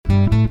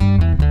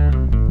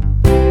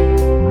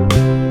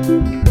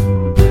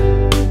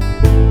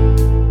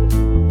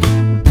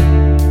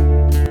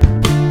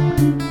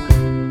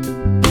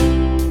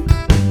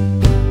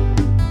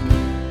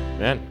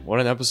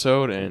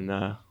episode,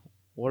 and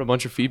what a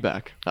bunch of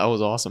feedback. That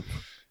was awesome.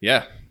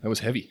 Yeah, that was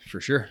heavy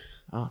for sure.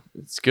 Oh,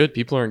 it's good.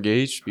 People are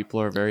engaged. People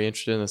are very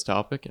interested in this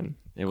topic, and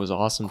it was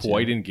awesome.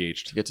 Quite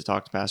engaged to get to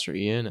talk to Pastor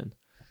Ian. And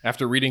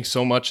after reading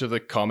so much of the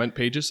comment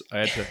pages, I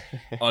had to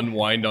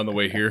unwind on the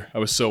way here. I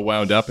was so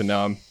wound up, and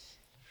now I'm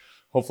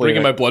hopefully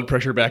bringing my blood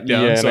pressure back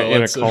down. Yeah, so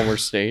in a calmer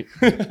state,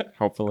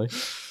 hopefully.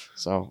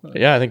 So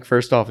yeah, I think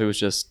first off, it was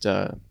just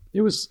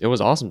it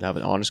was awesome to have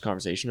an honest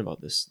conversation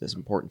about this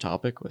important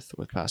topic with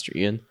Pastor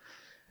Ian.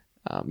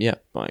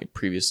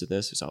 Previous to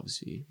this, there's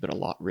obviously been a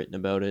lot written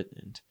about it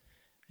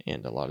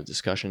and a lot of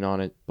discussion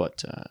on it,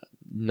 but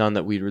none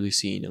that we'd really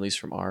seen, at least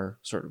from our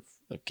sort of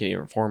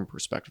Canadian Reformed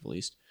perspective, at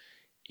least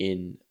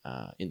in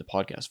the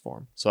podcast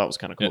form. So that was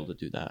kind of cool to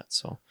do that.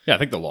 So yeah, I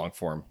think the long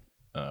form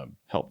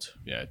helped.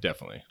 Yeah,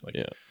 definitely.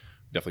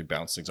 Definitely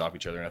bounced things off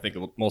each other, and I think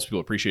most people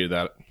appreciated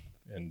that.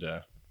 And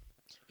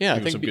I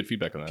think some good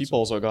feedback on that. People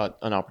also got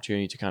an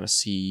opportunity to kind of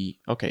see,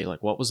 okay,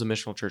 like what was the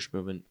missional church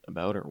movement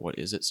about, or what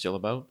is it still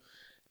about?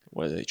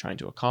 What are they trying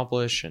to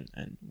accomplish,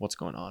 and what's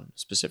going on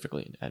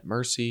specifically at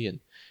Mercy? And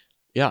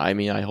yeah, I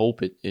mean, I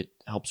hope it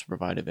helps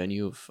provide a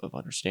venue of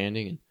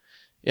understanding. And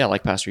yeah,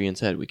 like Pastor Ian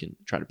said, we can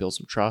try to build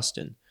some trust,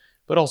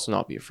 but also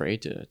not be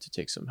afraid to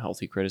take some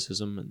healthy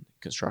criticism and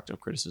constructive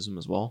criticism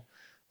as well.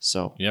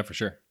 So yeah, for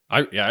sure.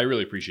 I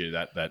really appreciated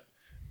that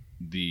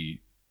the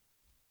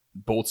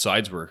both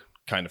sides were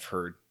kind of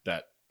heard,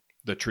 that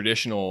the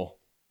traditional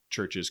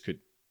churches could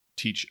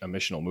teach a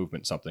missional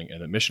movement something,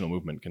 and a missional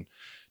movement can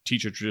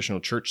teach a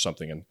traditional church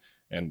something,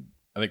 and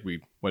I think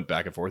we went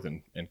back and forth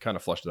and kind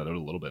of flushed that out a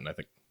little bit, and I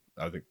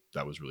think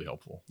that was really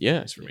helpful.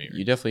 Yeah, for me.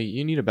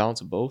 You need a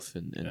balance of both,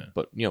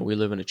 but we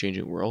live in a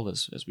changing world,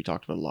 as we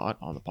talked about a lot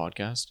on the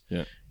podcast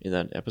in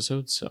that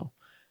episode. So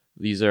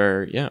these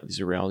are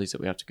realities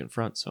that we have to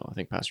confront. So I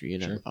think Pastor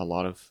Ian had a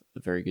lot of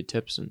very good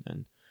tips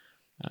and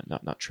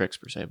not tricks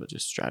per se, but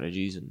just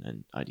strategies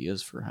and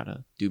ideas for how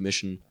to do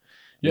mission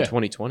in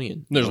 2020.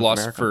 And there's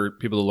lots for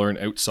people to learn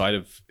outside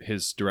of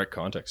his direct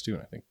context too.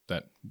 And I think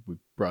that we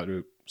brought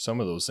out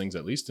some of those things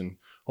at least, and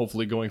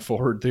hopefully going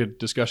forward, the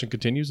discussion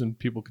continues and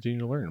people continue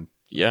to learn.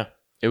 Yeah.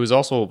 It was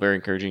also very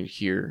encouraging to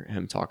hear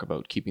him talk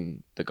about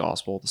keeping the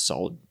gospel, the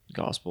solid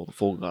gospel, the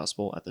full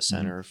gospel at the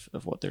center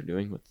of what they're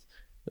doing with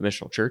the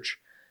missional church.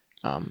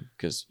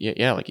 Because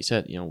like you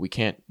said,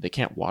 they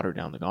can't water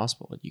down the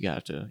gospel. You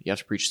have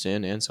to preach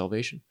sin and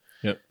salvation.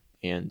 Yep.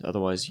 And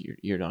otherwise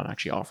you're not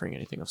actually offering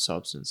anything of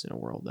substance in a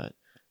world that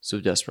so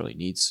desperately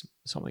needs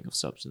something of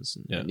substance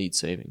and needs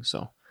saving.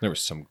 So there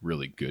was some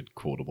really good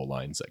quotable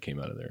lines that came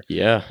out of there.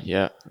 Yeah.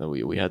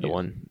 We had the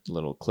one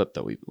little clip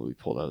that we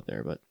pulled out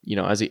there, but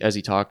as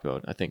he talked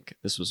about, I think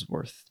this was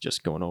worth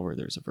just going over.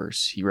 There's a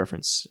verse he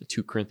referenced,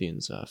 2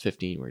 Corinthians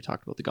 15, where he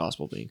talked about the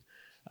gospel being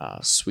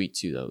sweet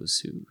to those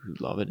who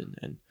love it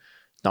and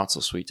not so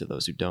sweet to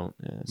those who don't.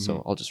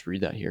 So I'll just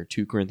read that here.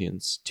 2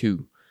 Corinthians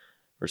 2,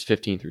 verse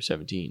 15 through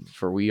 17.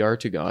 For we are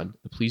to God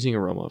the pleasing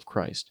aroma of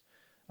Christ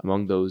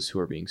among those who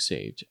are being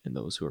saved and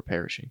those who are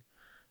perishing.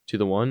 To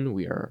the one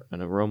we are an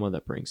aroma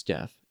that brings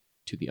death,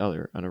 to the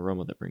other an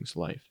aroma that brings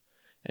life.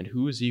 And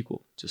who is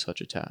equal to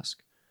such a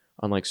task?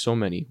 Unlike so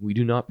many, we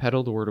do not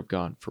peddle the word of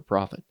God for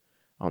profit.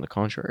 On the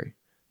contrary,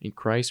 in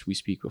Christ we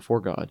speak before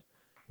God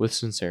with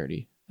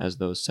sincerity as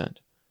those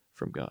sent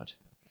from God.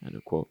 End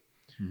of quote.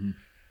 Mm-hmm.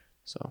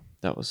 So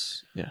that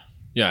was,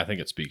 I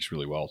think it speaks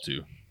really well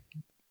to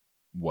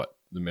what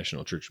the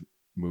missional church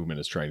movement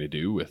is trying to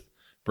do with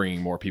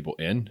bringing more people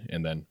in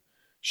and then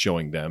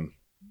showing them,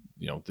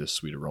 this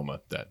sweet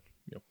aroma that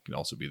can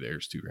also be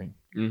theirs too, right?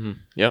 Mm-hmm.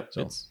 Yep.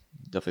 So it's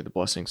definitely the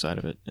blessing side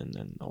of it, and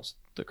then also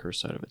the curse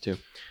side of it too.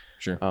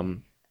 Sure.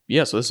 So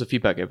this is a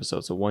feedback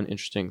episode. So one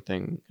interesting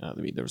thing,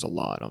 there was a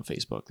lot on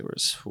Facebook. There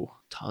was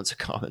tons of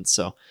comments.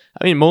 So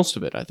most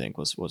of it I think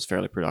was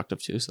fairly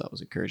productive too. So that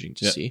was encouraging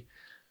to see.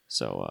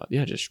 So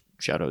just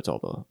shout out to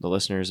all the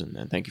listeners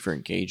and thank you for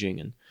engaging.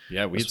 And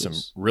we had some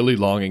really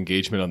long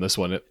engagement on this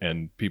one,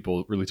 and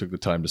people really took the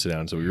time to sit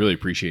down. So we really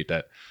appreciate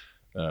that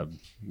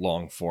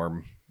long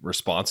form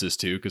responses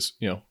too, because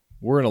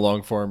we're in a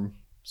long form,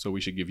 so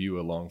we should give you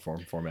a long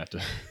form format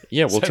to.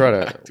 We'll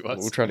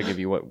try to give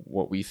you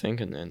what we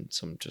think and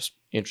some just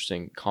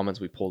interesting comments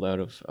we pulled out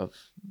of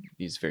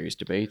these various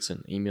debates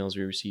and emails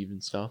we received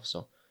and stuff.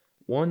 So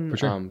one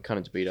kind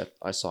of debate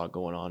I saw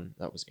going on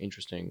that was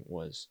interesting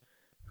was,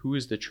 who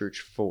is the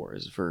church for?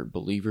 Is it for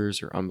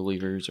believers or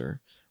unbelievers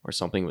or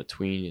something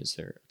between? Is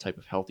there a type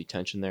of healthy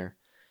tension there?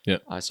 Yeah.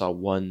 I saw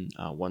one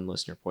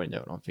listener pointed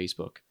out on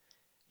Facebook.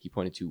 He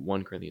pointed to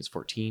 1 Corinthians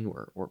 14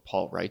 where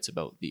Paul writes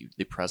about the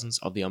presence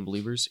of the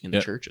unbelievers in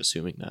the church,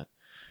 assuming that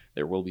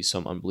there will be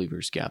some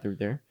unbelievers gathered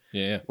there.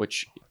 Yeah.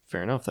 Which,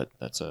 fair enough,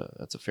 that's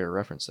a fair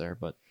reference there.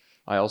 But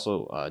I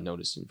also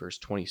noticed in verse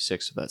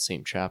 26 of that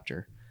same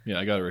chapter. Yeah,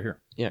 I got it right here.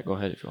 Yeah, go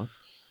ahead if you want.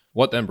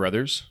 What then,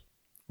 brothers?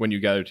 When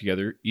you gather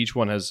together, each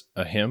one has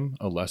a hymn,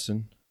 a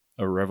lesson,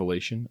 a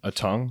revelation, a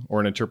tongue,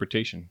 or an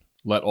interpretation.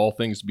 Let all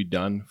things be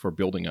done for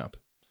building up.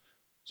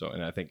 So,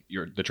 and I think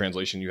the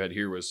translation you had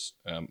here was,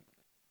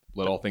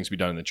 let all things be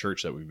done in the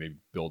church that we may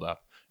build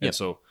up. And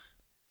so,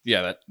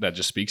 that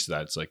just speaks to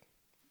that. It's like,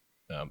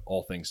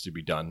 all things to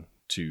be done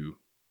to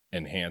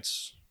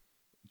enhance,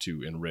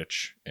 to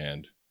enrich,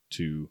 and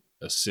to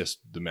assist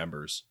the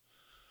members,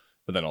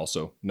 but then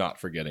also not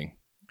forgetting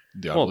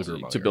the unbeliever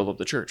to build up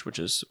the church, which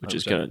is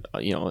going to,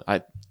 I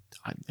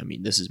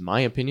mean, this is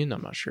my opinion.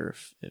 I'm not sure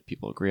if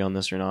people agree on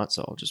this or not.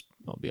 So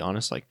I'll be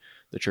honest. Like,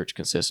 the church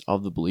consists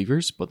of the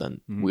believers, but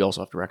then we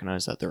also have to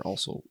recognize that there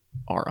also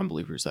are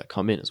unbelievers that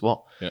come in as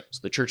well. Yeah.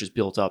 So the church is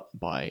built up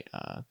by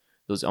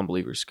those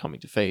unbelievers coming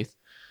to faith,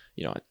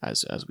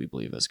 as we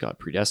believe as God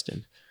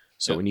predestined.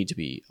 So we need to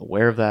be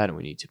aware of that, and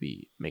we need to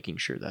be making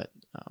sure that,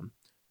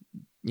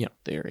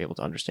 they are able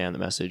to understand the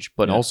message,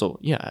 but also,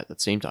 at the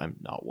same time,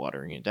 not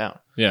watering it down.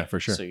 Yeah, for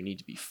sure. So you need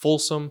to be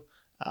fulsome,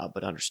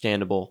 but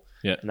understandable.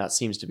 Yeah. And there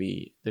seems to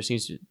be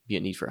a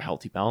need for a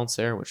healthy balance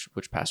there,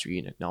 which Pastor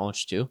Ian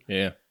acknowledged too.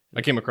 Yeah.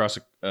 I came across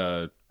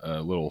a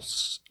little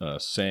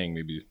saying,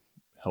 maybe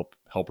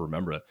help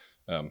remember it.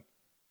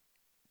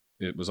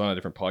 It was on a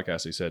different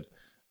podcast. They said,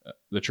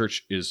 the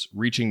church is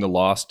reaching the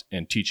lost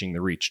and teaching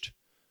the reached.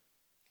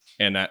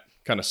 And that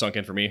kind of sunk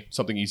in for me,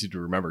 something easy to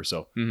remember.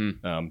 So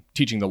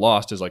teaching the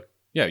lost is like,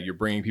 you're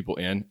bringing people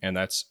in, and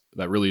that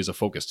really is a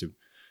focus to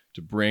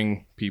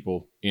bring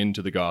people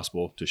into the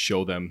gospel, to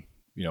show them,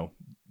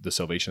 the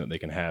salvation that they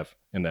can have.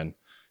 And then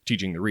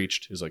teaching the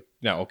reached is like,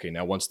 now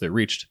once they're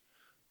reached,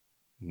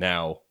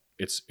 now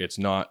it's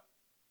not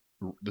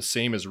the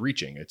same as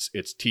reaching,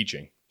 it's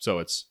teaching. So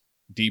it's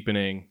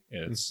deepening,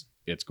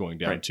 it's going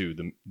down to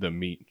the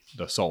meat,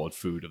 the solid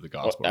food of the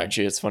gospel. Well,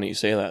 actually, it's funny you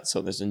say that.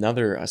 So there's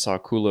I saw a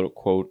cool little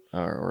quote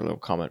or a little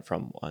comment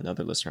from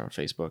another listener on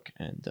Facebook,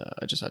 and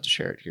I just had to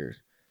share it here.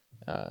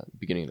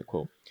 Beginning of the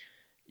quote: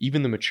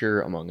 "Even the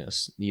mature among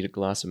us need a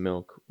glass of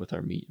milk with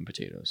our meat and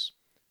potatoes."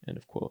 End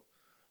of quote.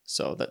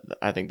 So that,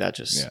 I think that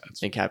just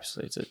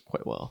encapsulates it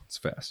quite well. It's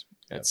fast.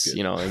 It's, if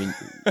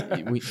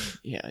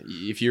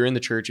you're in the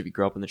church, if you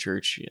grew up in the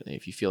church,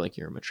 if you feel like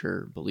you're a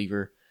mature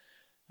believer,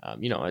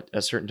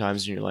 at certain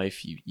times in your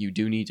life, you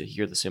do need to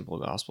hear the simple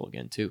gospel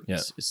again too.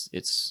 Yeah. It's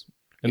it's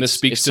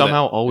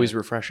somehow always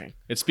refreshing.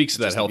 It speaks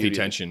to that healthy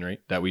tension,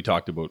 right? That we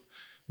talked about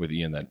with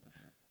Ian,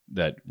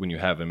 that when you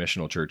have a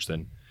missional church,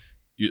 then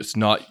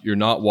you're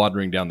not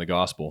watering down the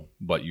gospel,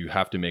 but you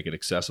have to make it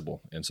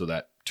accessible. And so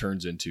that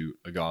turns into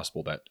a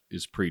gospel that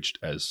is preached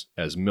as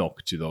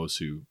milk to those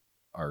who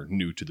are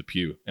new to the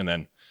pew. And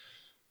then,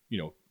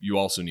 you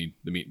also need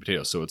the meat and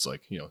potatoes. So it's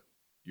like,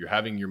 you're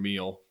having your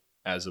meal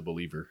as a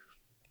believer,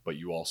 but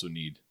you also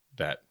need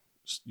that,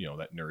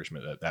 that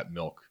nourishment, that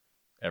milk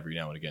every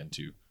now and again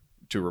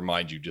to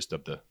remind you just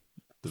of the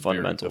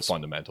fundamentals. The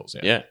fundamentals.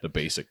 Yeah. The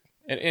basic.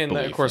 And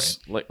belief, of course,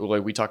 right?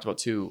 like we talked about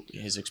too,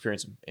 his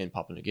experience in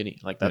Papua New Guinea,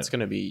 like that's going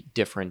to be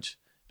different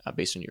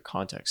based on your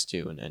context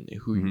too, and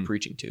who you're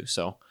preaching to.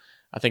 So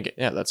I think,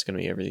 that's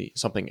going to be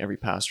something every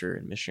pastor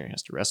and missionary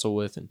has to wrestle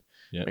with, and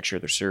make sure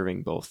they're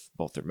serving both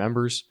their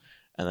members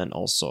and then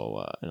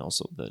also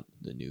the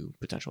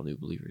potential new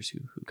believers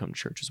who come to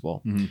church as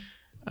well.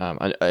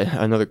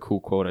 Another cool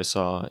quote I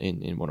saw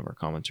in one of our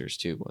commenters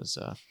too was,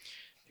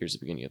 here's the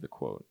beginning of the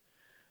quote: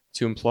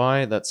 "To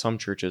imply that some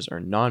churches are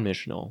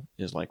non-missional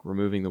is like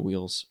removing the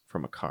wheels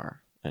from a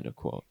car." End of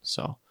quote.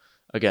 So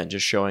again,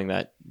 just showing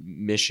that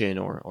mission,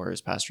 or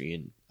as Pastor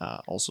Ian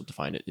also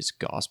defined it, is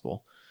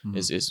gospel,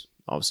 is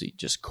obviously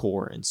just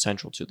core and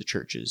central to the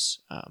church's,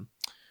 I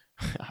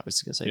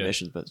was going to say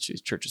missions, but the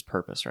church's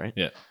purpose, right?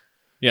 Yeah.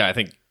 Yeah, I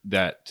think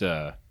that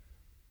I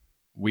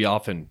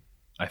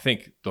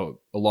think a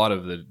lot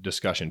of the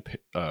discussion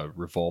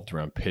revolved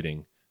around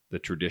pitting the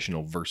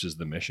traditional versus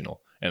the missional.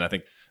 And I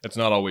think that's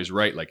not always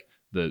right. Like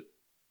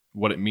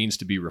what it means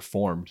to be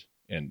reformed,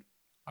 and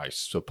I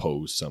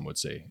suppose some would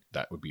say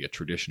that would be a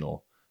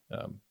traditional,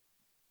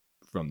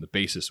 from the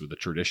basis with the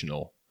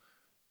traditional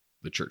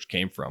the church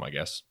came from, I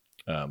guess.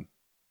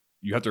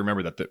 You have to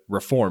remember that the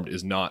reformed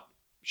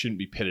shouldn't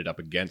be pitted up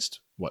against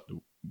what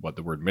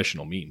the word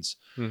missional means.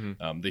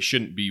 They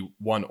shouldn't be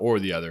one or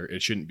the other.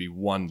 It shouldn't be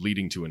one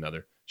leading to another.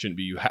 It shouldn't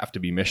be you have to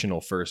be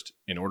missional first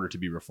in order to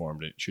be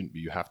reformed. It shouldn't be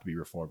you have to be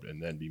reformed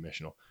and then be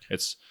missional.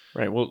 It's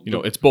right. Well,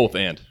 it's both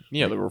and.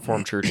 Yeah, the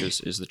Reformed Church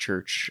is the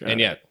church,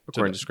 and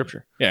according to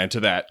Scripture. Yeah, and to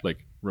that, like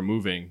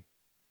removing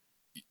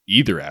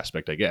either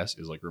aspect, I guess,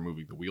 is like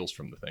removing the wheels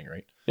from the thing,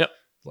 right? Yep.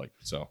 Like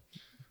so.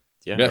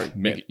 Yeah.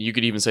 You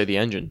could even say the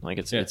engine. Like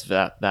it's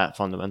that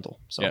fundamental.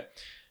 So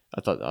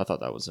I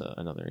thought that was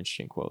another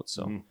interesting quote.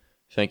 So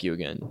thank you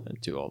again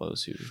to all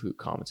those who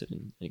commented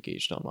and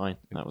engaged online.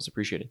 That was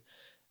appreciated.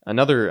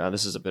 Another,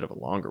 this is a bit of a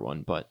longer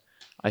one, but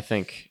I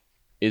think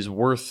is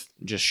worth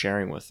just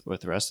sharing with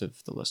the rest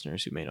of the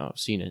listeners who may not have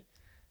seen it,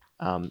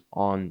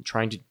 on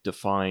trying to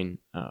define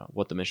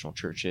what the missional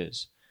church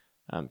is,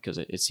 because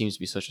it seems to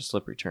be such a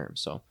slippery term.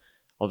 So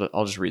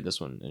I'll just read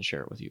this one and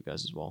share it with you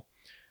guys as well.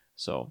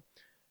 So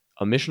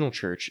a missional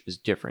church is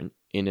different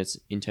in its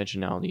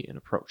intentionality and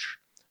approach.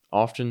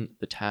 Often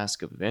the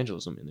task of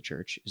evangelism in the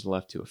church is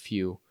left to a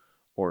few,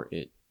 or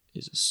it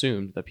is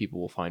assumed that people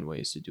will find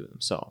ways to do it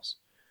themselves.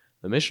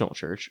 The missional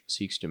church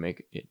seeks to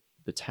make it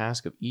the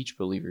task of each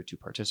believer to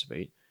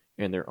participate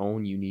in their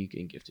own unique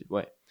and gifted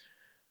way.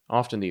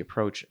 Often the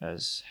approach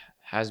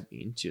has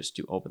been just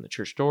to open the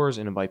church doors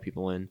and invite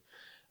people in.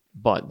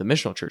 But the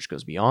missional church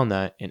goes beyond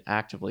that and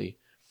actively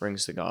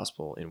brings the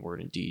gospel in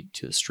word and deed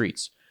to the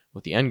streets,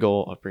 with the end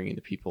goal of bringing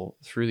the people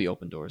through the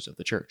open doors of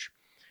the church.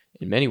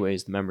 In many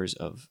ways, the members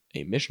of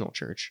a missional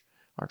church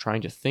are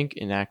trying to think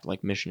and act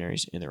like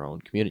missionaries in their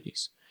own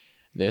communities.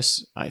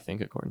 This, I think,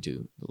 according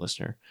to the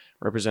listener,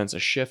 represents a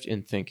shift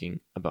in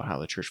thinking about how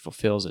the church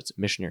fulfills its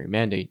missionary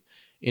mandate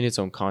in its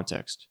own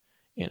context.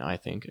 And I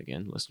think,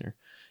 again, listener,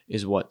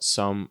 is what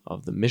some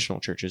of the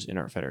missional churches in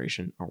our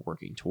federation are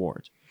working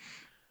toward.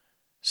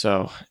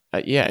 So,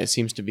 it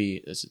seems to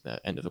be, this is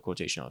the end of the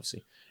quotation, obviously,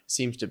 it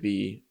seems to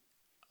be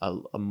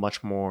a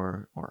much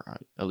more, or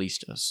at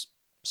least a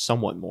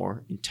somewhat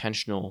more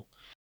intentional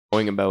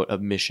going about a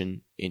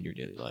mission in your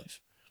daily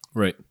life.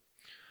 Right.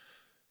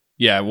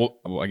 Yeah, well,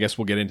 I guess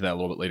we'll get into that a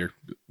little bit later.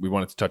 We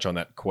wanted to touch on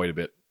that quite a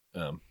bit,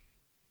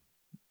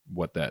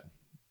 what that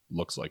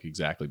looks like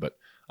exactly. But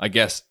I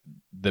guess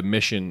the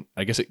mission,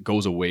 it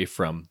goes away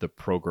from the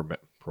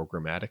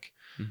programmatic,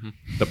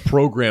 the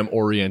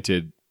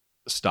program-oriented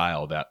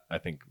style that I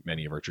think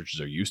many of our churches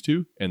are used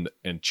to, and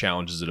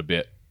challenges it a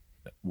bit,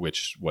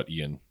 which what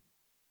Ian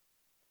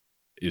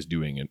is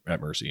doing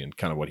at Mercy, and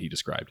kind of what he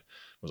described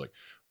was like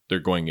they're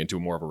going into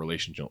more of a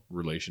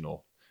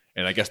relational,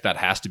 and I guess that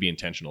has to be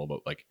intentional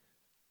about like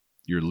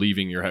you're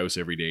leaving your house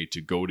every day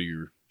to go to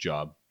your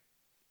job,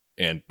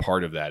 and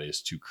part of that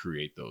is to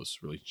create those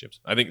relationships.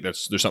 I think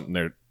there's something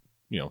there,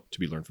 to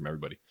be learned from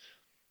everybody,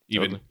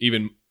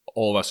 even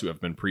all of us who have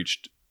been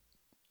preached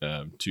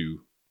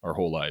to our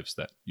whole lives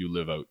that you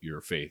live out your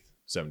faith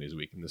 7 days a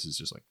week, and this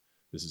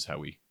is how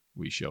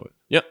we show it.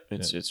 Yep,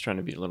 it's trying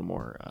to be a little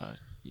more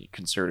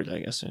concerted, I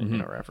guess,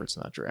 in our efforts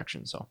in that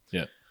direction. So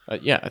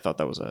I thought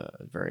that was a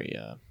very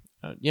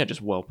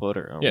just well put,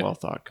 or well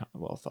thought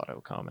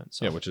out comment.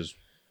 So which is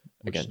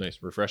nice,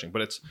 refreshing.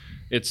 But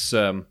it's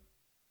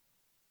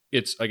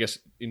I guess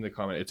in the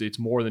comment it's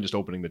more than just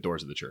opening the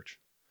doors of the church.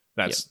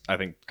 That's I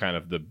think kind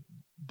of the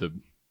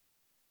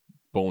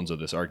bones of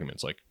this argument.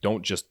 It's like,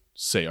 don't just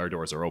say our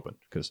doors are open,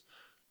 because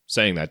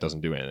saying that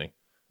doesn't do anything.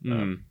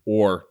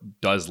 Or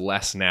does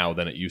less now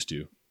than it used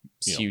to.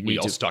 We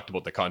also talked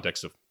about the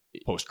context of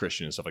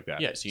post-Christian and stuff like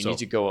that. Yeah, so you need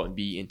to go out and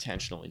be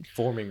intentional in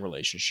forming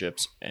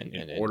relationships and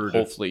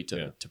hopefully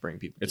to bring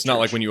people to It's not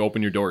like when you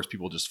open your doors,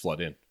 people just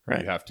flood in.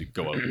 Right. You have to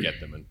go out and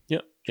get them and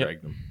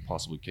drag them,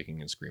 possibly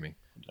kicking and screaming.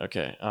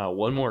 Okay,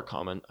 one more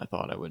comment I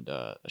thought I would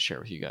share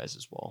with you guys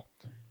as well.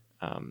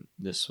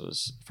 This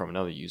was from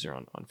another user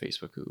on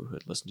Facebook who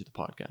had listened to the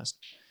podcast.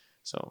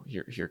 So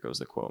here goes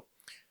the quote.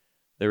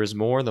 There is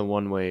more than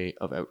one way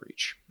of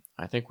outreach.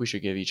 I think we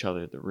should give each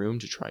other the room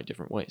to try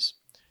different ways.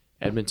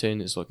 Edmonton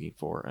is looking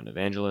for an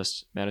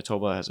evangelist.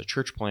 Manitoba has a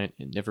church plant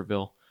in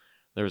Niverville.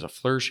 There is a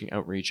flourishing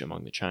outreach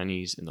among the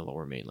Chinese in the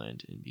Lower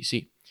Mainland in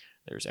BC.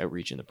 There is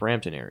outreach in the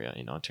Brampton area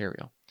in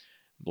Ontario.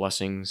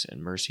 Blessings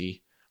and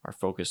Mercy are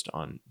focused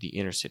on the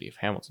inner city of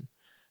Hamilton.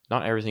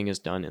 Not everything is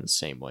done in the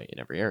same way in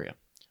every area.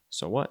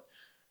 So what?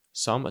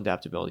 Some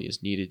adaptability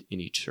is needed in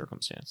each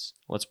circumstance.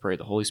 Let's pray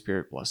the Holy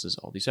Spirit blesses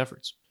all these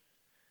efforts.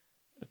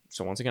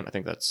 So once again, I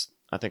think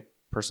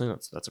personally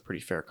that's a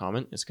pretty fair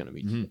comment. It's going to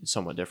be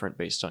somewhat different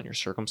based on your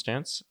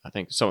circumstance. I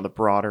think some of the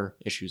broader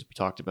issues we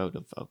talked about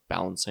of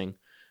balancing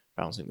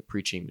the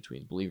preaching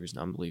between believers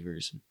and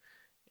unbelievers,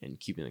 and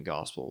keeping the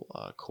gospel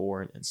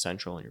core and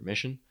central in your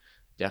mission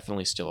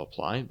definitely still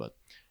apply. But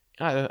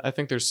I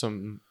think there's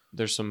some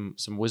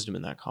wisdom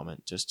in that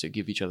comment, just to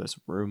give each other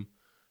some room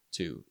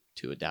to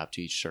adapt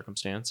to each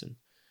circumstance,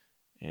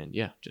 and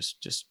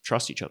just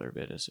trust each other a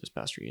bit, as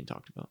Pastor Ian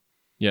talked about.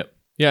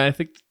 Yeah, I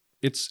think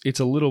it's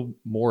a little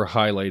more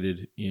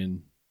highlighted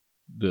in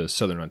the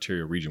Southern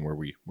Ontario region where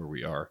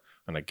we are,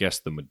 and I guess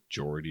the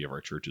majority of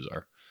our churches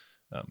are,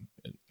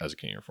 as a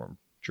Canadian Reformed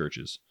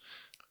churches.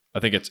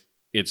 I think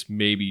it's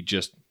maybe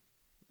just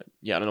I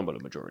don't know about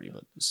a majority,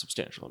 but a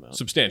substantial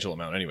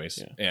amount.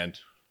 Anyways.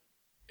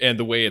 And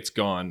the way it's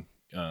gone,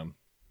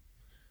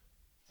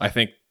 I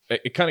think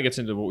it kind of gets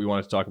into what we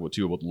wanted to talk about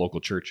too, about the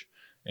local church,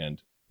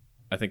 and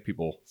I think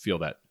people feel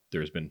that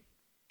there's been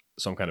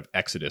some kind of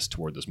exodus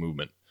toward this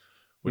movement,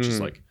 which is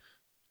like,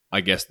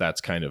 I guess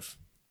that's kind of,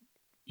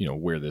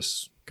 where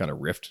this kind of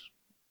rift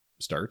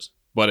starts.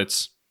 But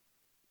it's,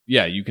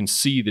 you can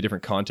see the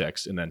different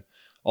contexts, and then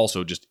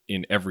also just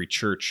in every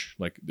church,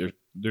 like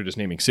they're just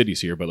naming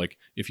cities here, but like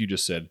if you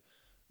just said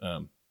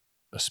a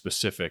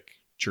specific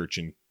church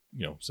in,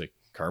 say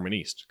Carmen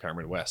East,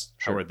 Carmen West,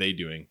 how are they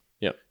doing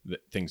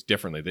things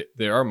differently?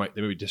 They may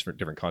be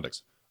different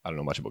contexts. I don't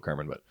know much about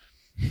Carmen, but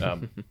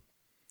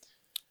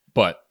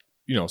but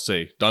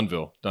say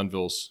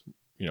Dunnville's,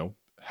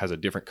 has a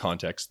different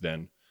context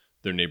than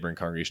their neighboring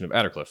congregation of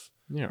Attercliffe.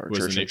 Yeah, or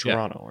church in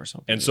Toronto or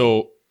something. And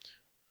so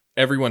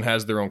everyone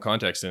has their own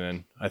context. And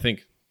then I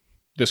think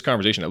this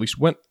conversation at least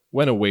went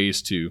a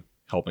ways to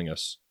helping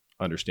us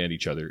understand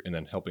each other, and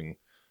then helping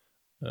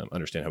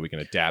understand how we can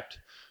adapt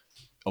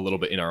a little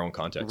bit in our own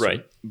context.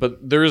 Right.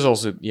 But there is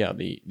also,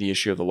 the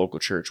issue of the local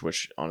church,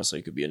 which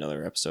honestly could be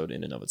another episode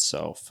in and of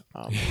itself.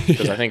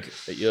 Because I think,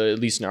 at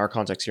least in our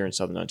context here in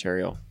Southern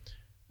Ontario,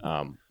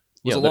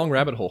 was a long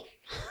rabbit hole.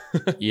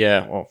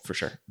 Yeah, well, for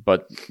sure.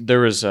 But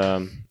there was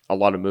a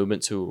lot of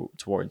movement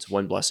towards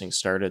when Blessing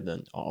started,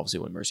 then obviously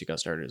when Mercy got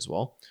started as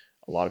well.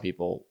 A lot of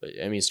people,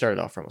 I mean, it started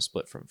off from a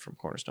split from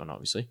Cornerstone,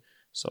 obviously.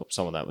 So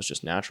some of that was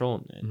just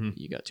natural, and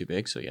you got too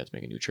big, so you had to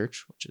make a new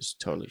church, which is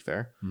totally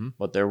fair.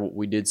 But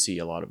we did see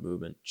a lot of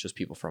movement, just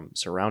people from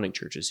surrounding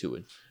churches who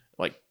would,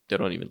 like, they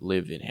don't even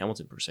live in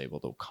Hamilton per se,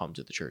 but they'll come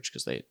to the church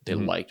because they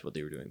liked what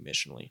they were doing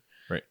missionally.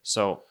 Right.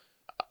 So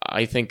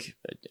I think,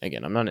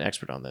 again, I'm not an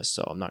expert on this,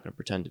 so I'm not going to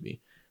pretend to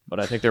be, but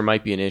I think there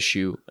might be an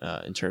issue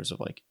in terms of,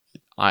 like,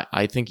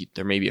 I think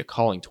there may be a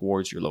calling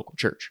towards your local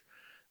church.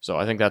 So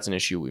I think that's an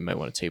issue we might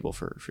want to table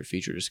for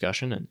future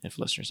discussion. And if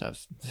listeners have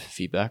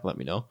feedback, let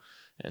me know.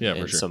 And,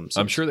 for sure.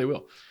 I'm sure they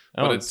will.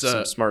 But it's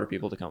some smarter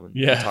people to come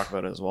and talk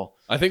about it as well.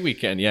 I think we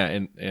can,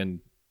 and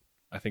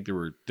I think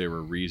there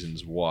were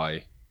reasons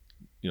why,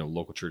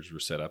 local churches were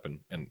set up,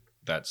 and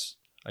that's,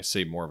 I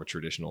say, more of a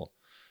traditional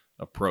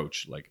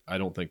approach. Like, I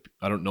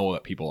don't know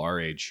that people our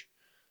age,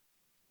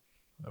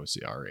 I would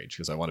say our age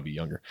because I want to be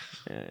younger.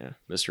 Yeah.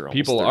 Mr.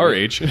 People 30. our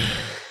age.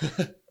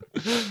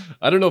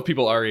 I don't know if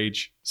people our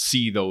age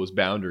see those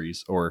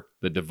boundaries or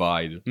the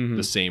divide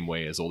the same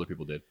way as older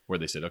people did, where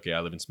they said, okay, I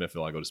live in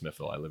Smithville, I go to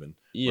Smithville, I live in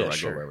wherever I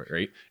go, wherever,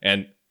 right?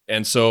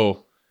 And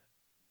so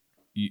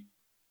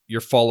you're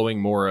following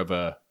more of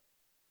a,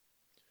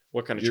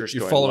 what kind of church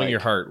you're following your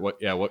heart. What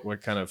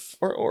kind of,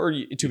 or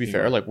to be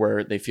fair, like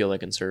where they feel they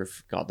can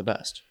serve God the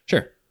best.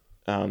 Sure.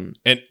 And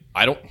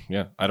I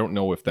don't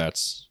know if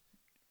that's,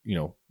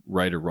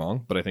 right or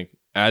wrong, but I think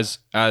as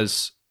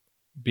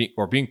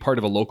being part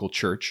of a local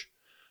church,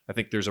 I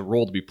think there's a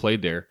role to be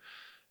played there,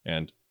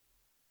 and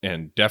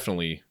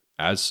definitely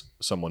as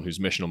someone who's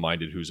missional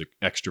minded, who's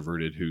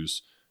extroverted,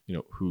 who's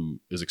who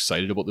is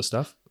excited about this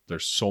stuff.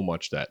 There's so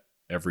much that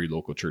every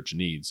local church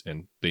needs,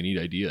 and they need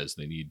ideas.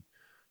 They need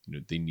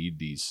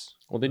these.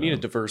 Well, they need a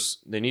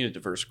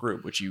diverse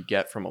group, which you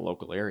get from a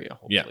local area.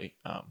 Hopefully,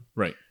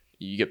 right.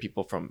 You get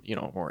people from,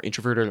 more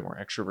introverted or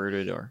more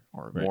extroverted or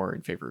right. more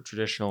in favor of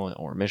traditional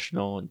or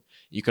missional, and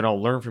you can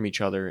all learn from each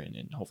other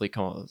and hopefully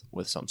come up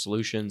with some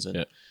solutions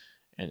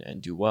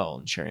and do well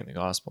in sharing the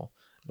gospel.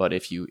 But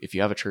if you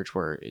have a church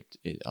where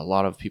a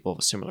lot of people have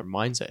a similar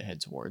mindset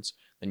head towards,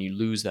 then you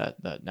lose that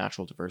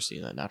natural diversity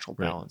and that natural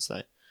balance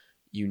that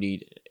you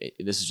need.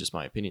 This is just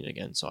my opinion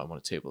again, so I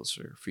want to table this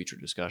for future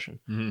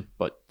discussion.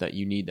 But that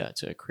you need that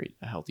to create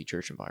a healthy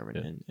church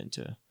environment and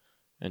to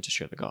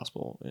share the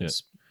gospel in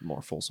its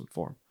more fulsome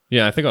form.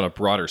 Yeah, I think on a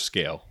broader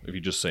scale, if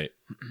you just say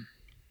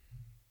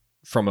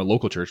from a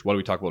local church, what do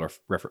we talk about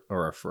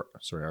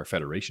our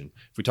federation?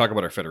 If we talk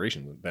about our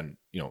federation, then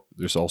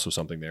there's also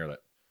something there that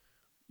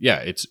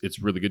it's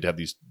really good to have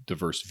these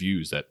diverse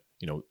views that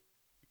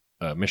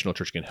a missional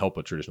church can help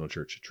a traditional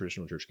church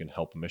can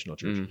help a missional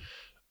church.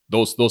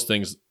 Those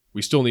things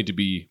we still need to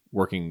be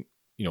working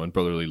in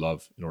brotherly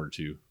love in order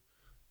to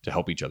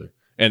help each other.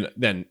 And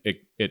then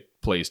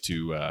it plays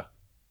to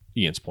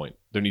Ian's point.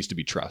 There needs to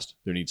be trust.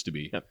 There needs to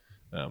be,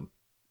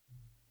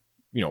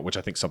 which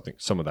I think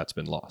some of that's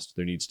been lost.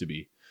 There needs to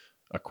be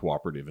a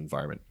cooperative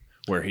environment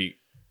where he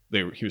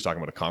was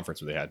talking about a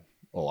conference where they had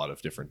a lot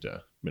of different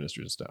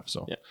ministers and stuff.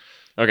 So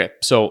okay,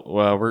 so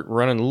we're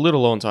running a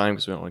little low on time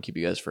because we don't want to keep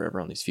you guys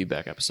forever on these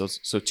feedback episodes.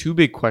 So two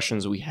big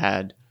questions we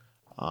had,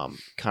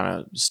 kind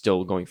of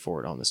still going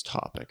forward on this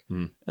topic,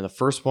 and the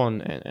first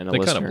one, and a they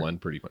listener, kind of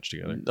blend pretty much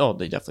together. Oh,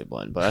 they definitely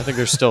blend, but I think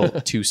there's still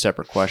two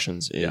separate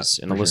questions.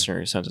 And a listener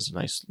sure. sent us a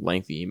nice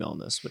lengthy email on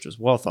this, which was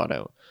well thought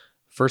out.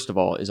 First of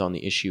all, is on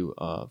the issue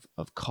of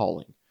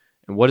calling,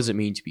 and what does it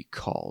mean to be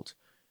called?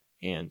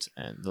 And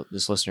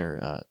this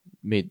listener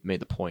made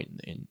the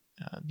point in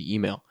the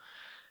email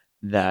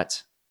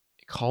that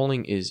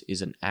calling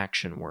is an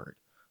action word.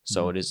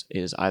 So it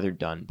is either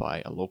done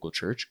by a local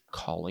church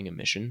calling a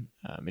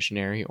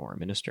missionary or a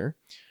minister,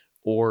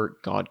 or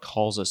God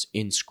calls us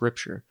in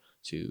Scripture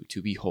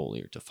to be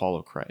holy or to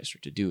follow Christ or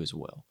to do His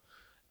will.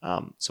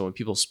 So when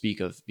people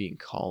speak of being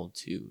called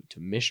to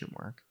mission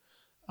work,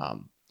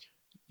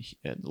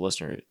 the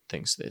listener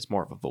thinks that it's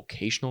more of a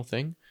vocational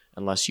thing,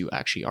 unless you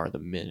actually are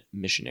the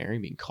missionary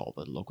being called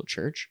by the local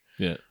church,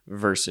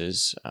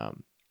 versus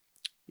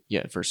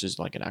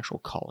like an actual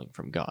calling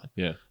from God.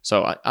 Yeah.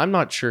 So I'm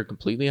not sure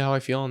completely how I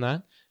feel on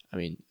that. I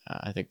mean,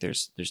 I think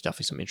there's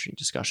definitely some interesting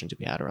discussion to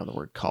be had around the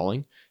word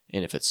calling,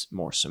 and if it's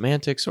more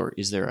semantics or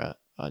is there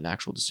an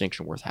actual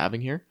distinction worth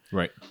having here?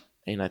 Right.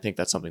 And I think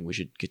that's something we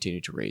should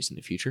continue to raise in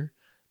the future.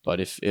 But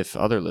if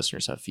other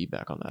listeners have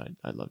feedback on that,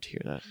 I'd love to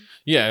hear that.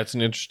 Yeah, it's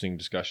an interesting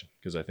discussion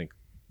because I think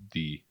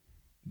the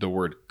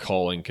word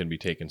calling can be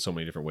taken so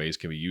many different ways,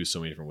 can be used so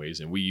many different ways,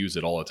 and we use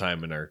it all the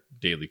time in our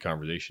daily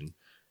conversation.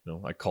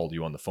 I called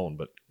you on the phone,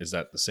 but is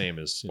that the same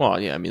as?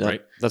 Well, yeah, I mean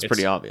that's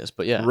pretty obvious,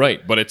 but yeah,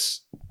 right. But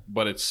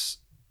it's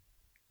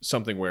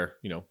something where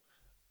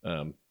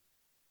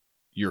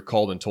you're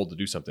called and told to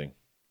do something.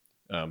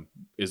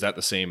 Is that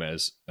the same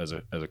as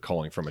a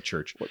calling from a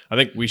church? I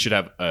think we should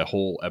have a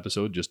whole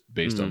episode just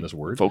based on this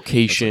word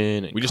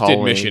vocation. We just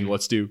did mission.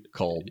 Let's do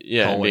called.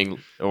 Yeah, calling.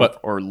 Being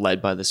or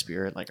led by the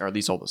Spirit. Like, are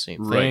these all the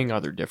same thing? Are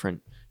there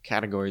different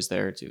categories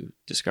there to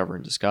discover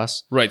and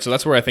discuss. Right. So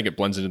that's where I think it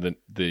blends into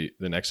the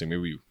next thing.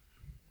 Maybe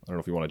I don't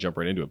know if you want to jump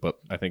right into it, but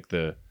I think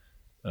the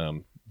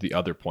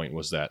other point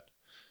was that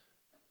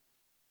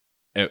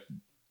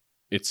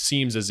it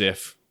seems as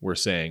if we're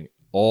saying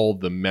all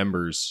the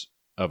members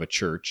of a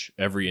church,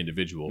 every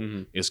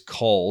individual is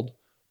called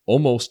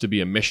almost to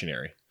be a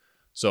missionary.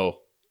 So,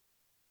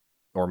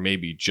 or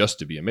maybe just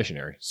to be a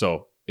missionary.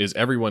 So is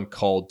everyone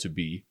called to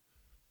be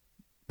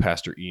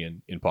Pastor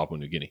Ian in Papua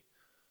New Guinea?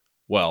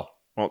 Well,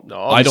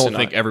 no, I don't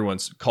think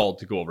everyone's called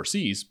to go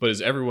overseas, but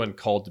is everyone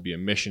called to be a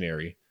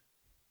missionary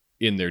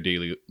in their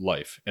daily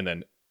life? And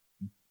then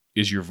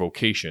is your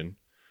vocation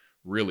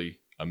really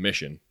a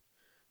mission?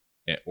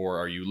 Or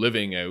are you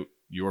living out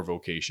your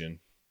vocation,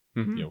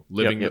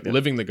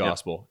 living the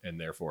gospel and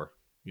therefore,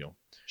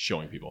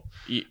 showing people.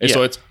 And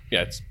so it's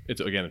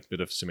again, it's a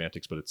bit of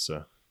semantics, but it's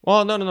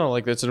well, no.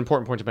 Like, that's an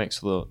important point to make.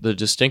 So the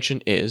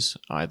distinction is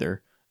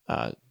either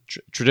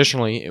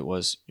traditionally it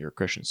was you're a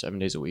Christian 7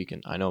 days a week,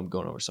 and I know I'm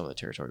going over some of the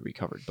territory we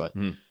covered, but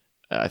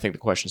I think the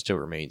question still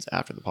remains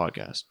after the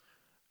podcast.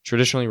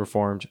 Traditionally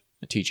Reformed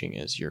teaching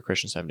is you're a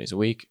Christian 7 days a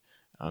week.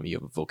 You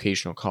have a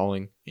vocational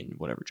calling in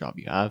whatever job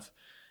you have,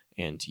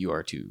 and you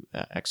are to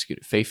execute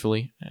it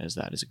faithfully, as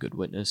that is a good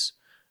witness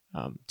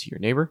to your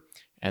neighbor.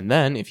 And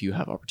then, if you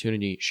have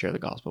opportunity, share the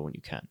gospel when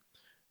you can,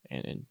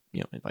 and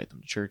invite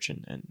them to church,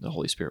 and the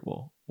Holy Spirit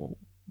will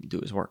do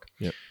His work.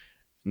 Yep.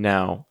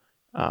 Now,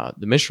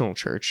 the missional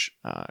church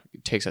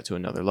takes that to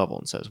another level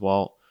and says,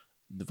 well,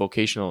 the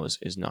vocational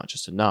is not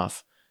just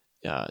enough.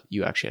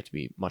 You actually have to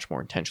be much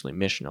more intentionally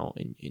missional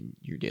in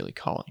your daily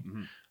calling.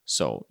 Mm-hmm.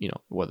 So,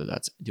 whether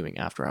that's doing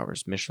after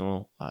hours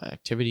missional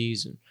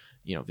activities and,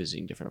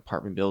 visiting different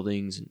apartment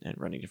buildings and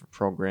running different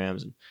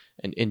programs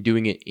and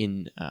doing it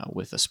in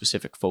with a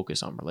specific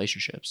focus on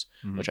relationships,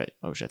 which I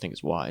think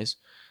is wise.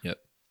 Yep.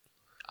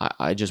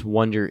 I just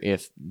wonder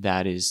if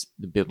that is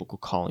the biblical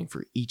calling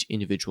for each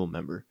individual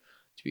member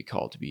to be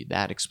called to be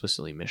that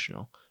explicitly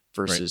missional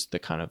versus the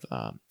kind of,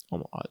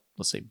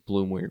 let's say,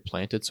 bloom where you're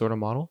planted sort of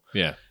model.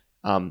 Yeah.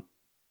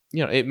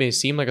 It may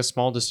seem like a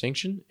small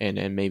distinction,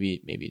 and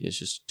maybe it is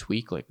just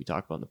tweak like we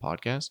talked about in the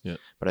podcast. Yeah.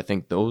 But I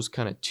think those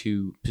kind of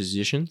two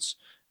positions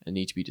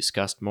need to be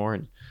discussed more,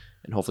 and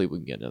hopefully we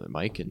can get another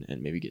mic and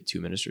maybe get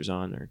two ministers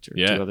on or two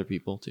other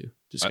people to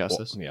discuss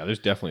this. Yeah, there's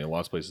definitely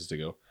lots of places to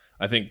go.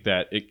 I think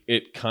that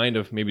it kind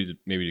of maybe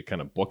to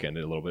kind of bookend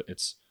it a little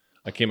bit.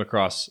 I came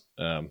across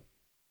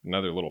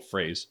another little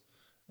phrase.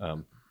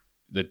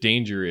 The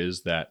danger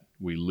is that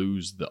we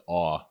lose the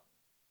awe,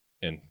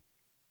 and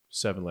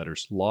 7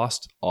 letters,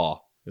 lost awe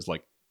is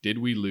like, did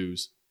we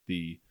lose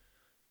the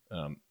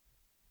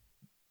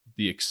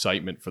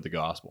excitement for the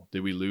gospel?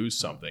 Did we lose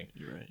something?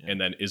 You're right, yeah.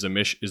 And then is the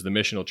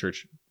missional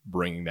church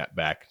bringing that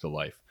back to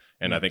life?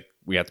 And I think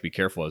we have to be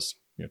careful, as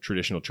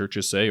traditional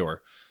churches say,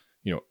 or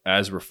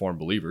as Reformed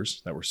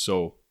believers, that we're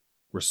so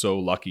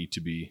lucky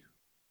to be.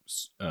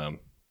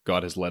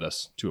 God has led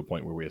us to a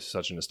point where we have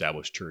such an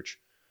established church.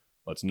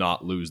 Let's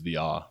not lose the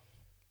awe,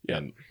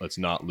 and let's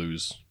not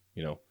lose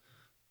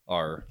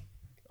our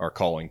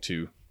calling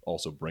to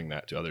also bring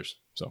that to others.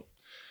 So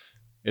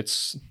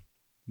it's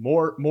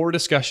more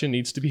discussion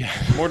needs to be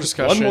had. More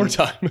discussion. One more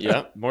time.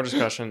 Yeah, more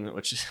discussion,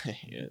 which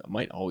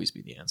might always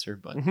be the answer,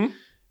 but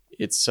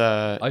it's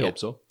I hope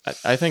so.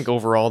 I think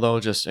overall, though,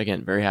 just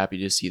again, very happy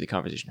to see the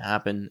conversation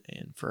happen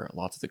and for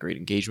lots of the great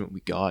engagement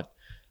we got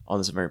on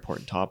this very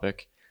important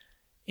topic.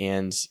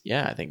 And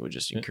I think we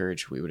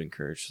would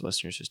encourage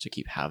listeners just to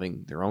keep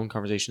having their own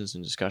conversations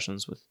and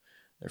discussions with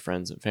their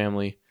friends and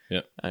family.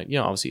 Yeah.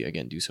 Obviously,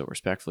 again, do so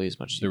respectfully as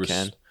much as you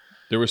can.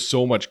 There was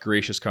so much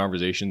gracious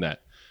conversation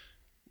that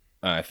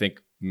I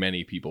think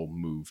many people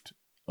moved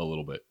a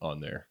little bit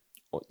on there.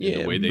 In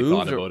the way they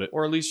thought about it.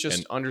 Or at least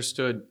just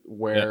understood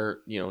where,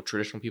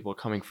 traditional people are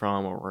coming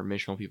from, or where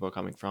missional people are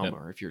coming from.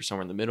 Or if you're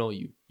somewhere in the middle,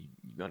 you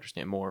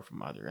understand more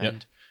from either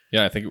end.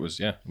 Yeah, I think it was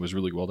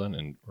really well done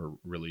and a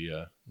really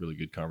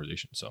good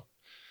conversation. So.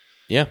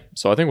 Yeah,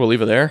 so I think we'll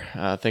leave it there.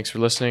 Thanks for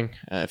listening.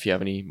 If you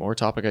have any more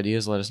topic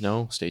ideas, let us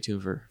know. Stay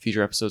tuned for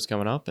future episodes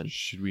coming up. And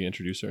should we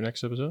introduce our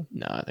next episode?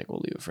 No, I think we'll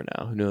leave it for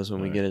now. Who knows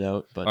when we get it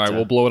out? But all right,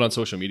 we'll blow it on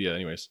social media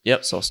anyways.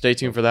 Yep, so stay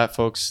tuned for that,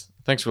 folks.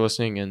 Thanks for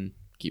listening, and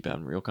keep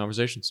having real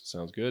conversations.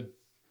 Sounds good.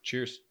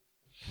 Cheers.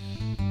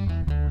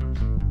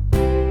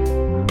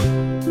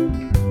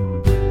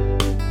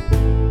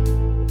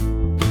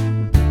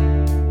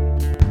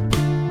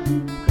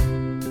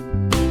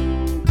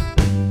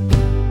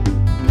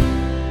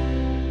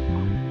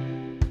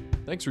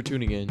 Thanks for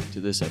tuning in to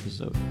this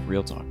episode of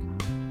Real Talk.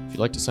 If you'd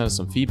like to send us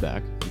some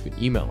feedback, you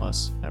can email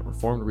us at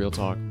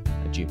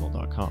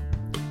reformedrealtalk@gmail.com.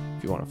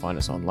 If you want to find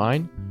us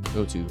online,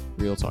 go to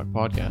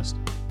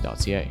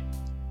realtalkpodcast.ca.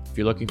 If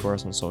you're looking for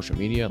us on social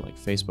media like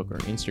Facebook or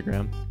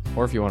Instagram,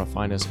 or if you want to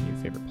find us in your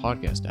favorite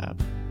podcast app,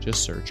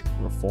 just search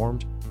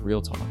Reformed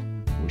Real Talk,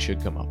 and we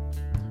should come up.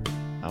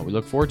 We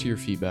look forward to your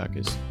feedback,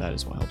 as that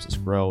is what helps us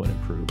grow and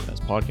improve as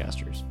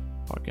podcast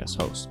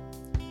hosts.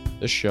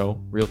 This show,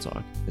 Real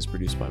Talk, is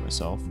produced by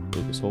myself,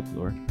 Lucas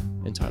Holpler,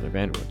 and Tyler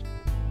Vanderwood.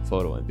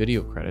 photo and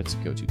video credits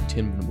go to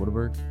Tim Van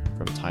Woudenberg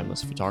from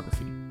Timeless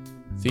Photography.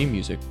 Theme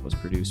music was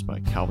produced by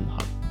Calvin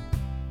Hunt.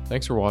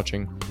 Thanks for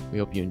watching. We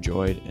hope you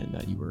enjoyed and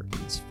that you were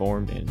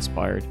informed and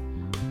inspired.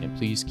 And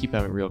please keep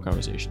having real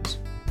conversations.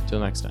 Till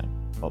next time,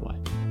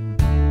 bye-bye.